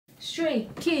Stray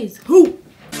Kids, who?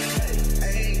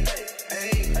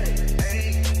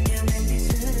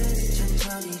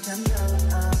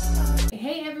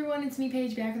 Hey everyone, it's me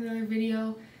Paige back with another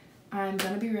video. I'm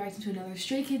gonna be reacting to another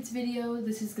Stray Kids video.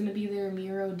 This is gonna be their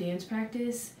MIROH dance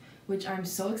practice, which I'm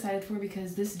so excited for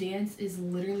because this dance is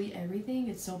literally everything.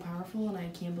 It's so powerful and I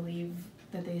can't believe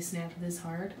that they snapped this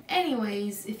hard.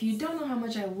 Anyways, if you don't know how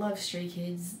much I love Stray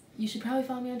Kids, you should probably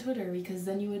follow me on Twitter because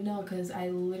then you would know, because I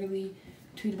literally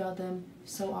tweet about them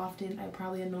so often. I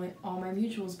probably annoy all my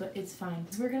mutuals, but it's fine.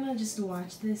 We're gonna just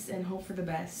watch this and hope for the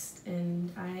best. And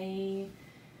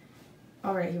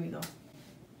alright, here we go.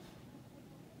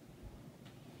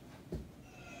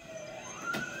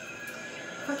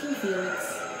 Fucking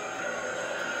Felix.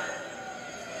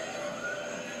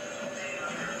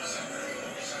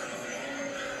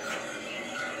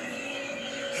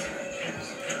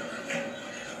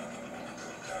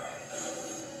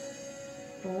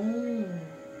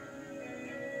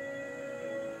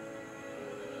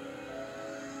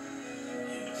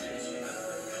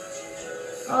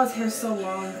 Oh, his hair's so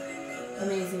long.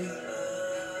 Amazing.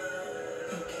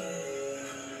 Okay.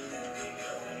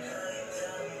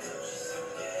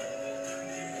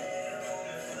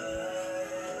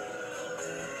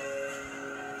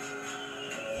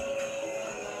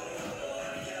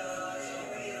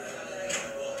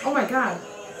 Oh my god.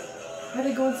 Why are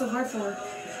they going so hard for?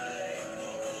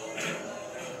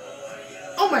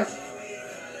 Oh my.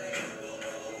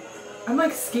 I'm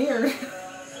like scared.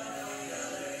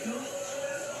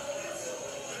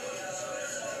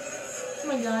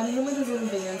 Oh my god, him with his little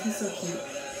band, he's so cute.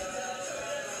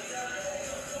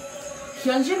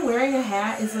 Hyunjin wearing a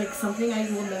hat is like something I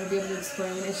will never be able to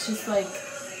explain. It's just like...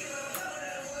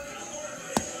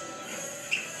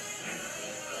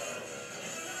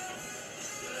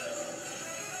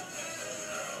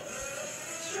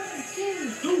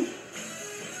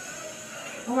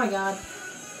 Oh my god,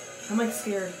 I'm like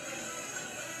scared.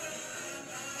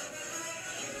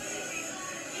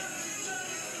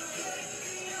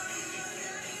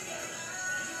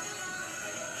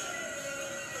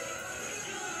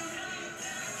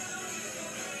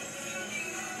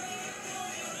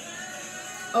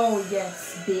 Oh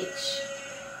yes, bitch.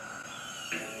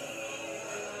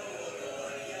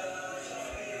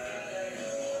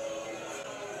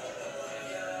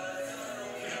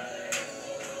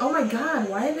 Oh my god,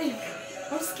 why are they...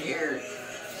 I'm scared.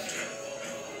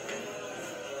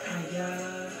 Oh my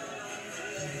god.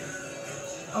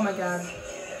 Oh my god.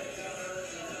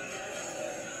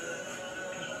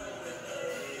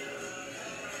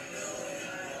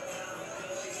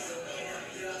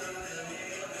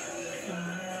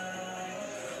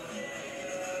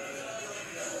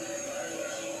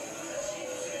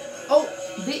 Oh,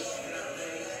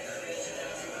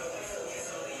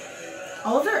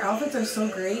 all of their outfits are so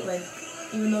great, like,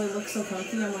 even though they look so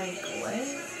comfy, I'm like, what?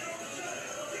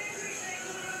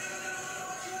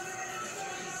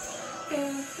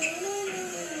 Okay.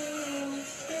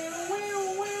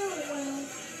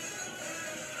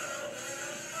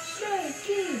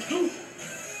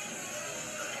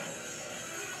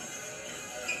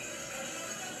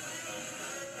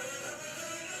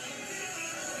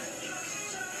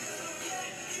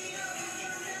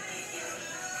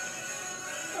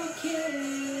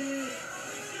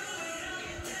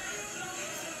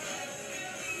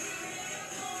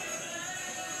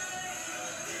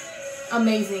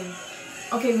 Amazing.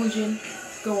 Okay, Woojin,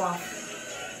 go off.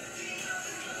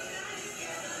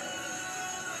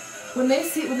 When they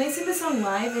see the song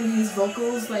live and his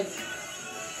vocals, like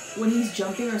when he's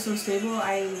jumping, are so stable,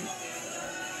 I'm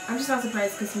just not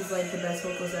surprised because he's like the best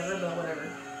vocalist ever, but whatever.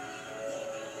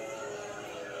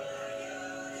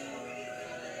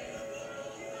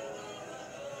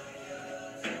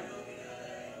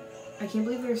 I can't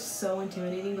believe they're so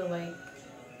intimidating, but like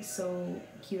so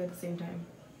cute at the same time.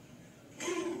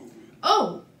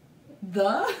 Oh!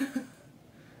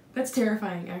 That's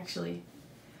terrifying, actually.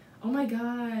 Oh my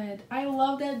god. I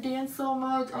love that dance so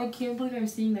much. I can't believe I'm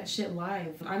seeing that shit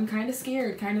live. I'm kind of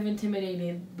scared, kind of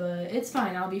intimidated, but it's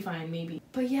fine. I'll be fine, maybe.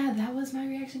 But yeah, that was my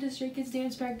reaction to Stray Kids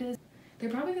dance practice.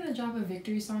 They're probably gonna drop a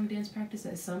victory song dance practice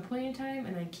at some point in time,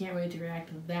 and I can't wait to react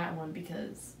to that one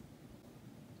because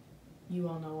you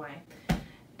all know why.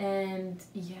 And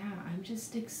yeah, I'm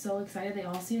just so excited. They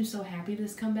all seem so happy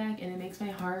this comeback, and it makes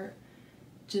my heart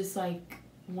just like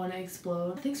want to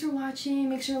explode. Thanks for watching.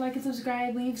 Make sure to like and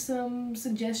subscribe. Leave some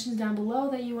suggestions down below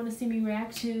that you want to see me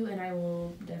react to, and I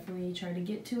will definitely try to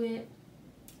get to it.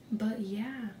 But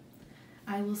yeah,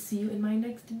 I will see you in my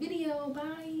next video.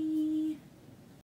 Bye!